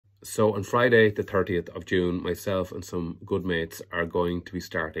So on Friday, the 30th of June, myself and some good mates are going to be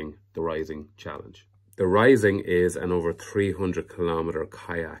starting the Rising Challenge. The Rising is an over 300-kilometre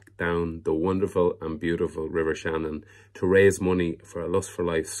kayak down the wonderful and beautiful River Shannon to raise money for a Lust for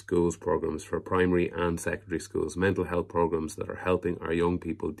Life schools programmes for primary and secondary schools, mental health programmes that are helping our young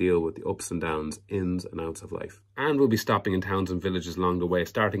people deal with the ups and downs, ins and outs of life. And we'll be stopping in towns and villages along the way,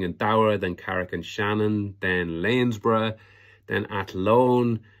 starting in Dowra, then Carrick and Shannon, then Lanesborough, then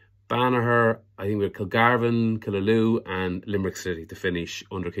Athlone, Banagher, I think we're Kilgarvin, Killaoe and Limerick City to finish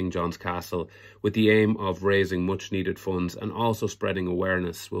under King John's Castle, with the aim of raising much needed funds and also spreading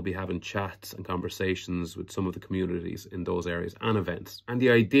awareness. We'll be having chats and conversations with some of the communities in those areas and events. And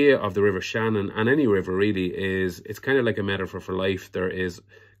the idea of the River Shannon, and any river really, is it's kind of like a metaphor for life. There is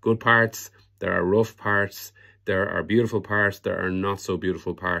good parts, there are rough parts, there are beautiful parts, there are not so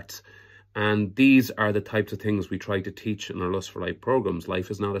beautiful parts. And these are the types of things we try to teach in our Lust for Life programmes.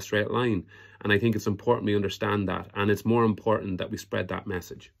 Life is not a straight line. And I think it's important we understand that. And it's more important that we spread that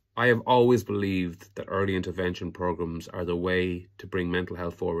message. I have always believed that early intervention programmes are the way to bring mental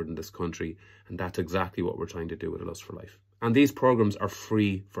health forward in this country. And that's exactly what we're trying to do with Lust for Life. And these programmes are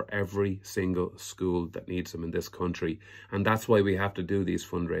free for every single school that needs them in this country. And that's why we have to do these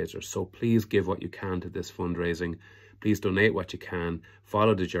fundraisers. So please give what you can to this fundraising. Please donate what you can,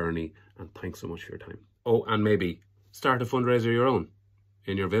 follow the journey, and thanks so much for your time. Oh, and maybe start a fundraiser of your own,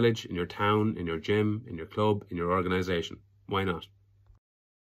 in your village, in your town, in your gym, in your club, in your organisation. Why not?